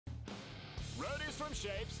Roadies from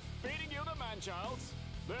Shapes, feeding you the Manchilds.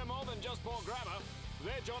 They're more than just poor grammar.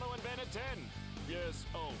 They're Jono and Ben at 10 years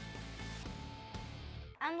old.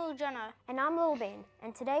 I'm Little Jono. And I'm Little Ben,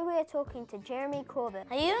 and today we are talking to Jeremy Corbett.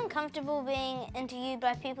 Are you uncomfortable being interviewed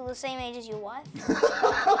by people the same age as your wife?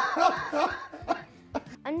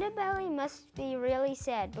 Underbelly must be really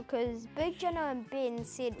sad because Big Jono and Ben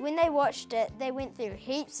said when they watched it, they went through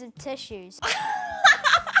heaps of tissues.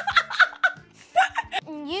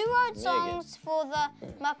 You wrote songs for the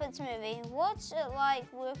Muppets movie. What's it like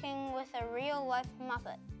working with a real-life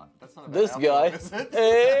Muppet? That's not This guy. is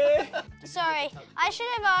it? Sorry, I should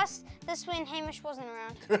have asked this when Hamish wasn't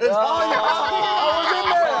around. I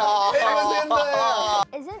was in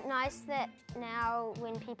there! Is it nice that now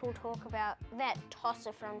when people talk about that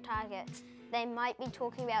tosser from Target, they might be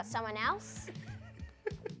talking about someone else?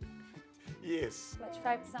 Yes. What's your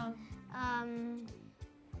favourite song?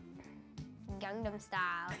 Gangnam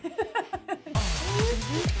Style.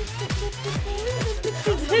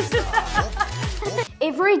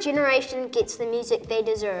 Every generation gets the music they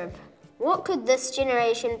deserve. What could this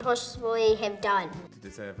generation possibly have done? To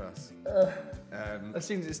deserve us. As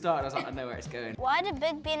soon as it started, I was like, I know where it's going. Why do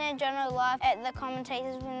Big Ben and Jono laugh at the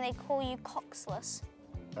commentators when they call you coxless?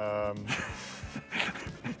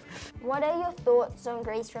 What are your thoughts on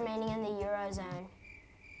Greece remaining in the Eurozone?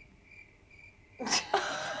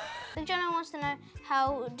 Big Jono wants to know,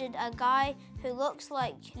 how did a guy who looks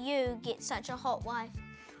like you get such a hot wife?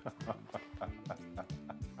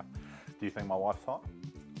 Do you think my wife's hot?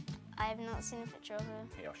 I have not seen a picture of her.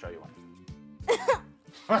 Here, I'll show you one.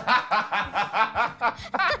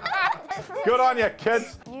 Good on you,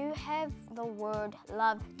 kids. You have the word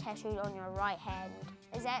love tattooed on your right hand.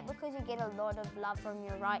 Is that because you get a lot of love from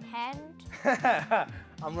your right hand?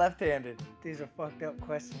 I'm left-handed. These are fucked up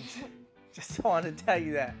questions. Just wanted to tell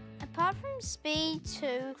you that. Apart from speed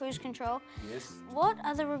to cruise control, Yes. what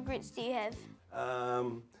other regrets do you have?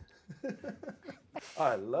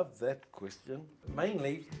 I love that question.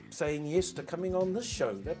 Mainly saying yes to coming on this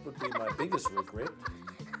show. That would be my biggest regret.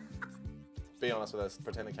 Be honest with us,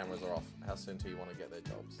 pretend the cameras are off. How soon do you want to get their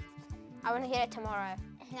jobs? I want to get it tomorrow.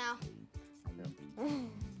 Now, Yeah.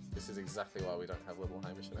 This is exactly why we don't have little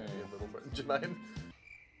Hamish and any of little Brit and Jermaine.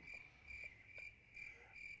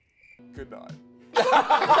 Good night.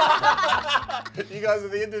 You guys are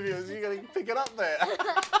the interviewers, you're going to pick it up there.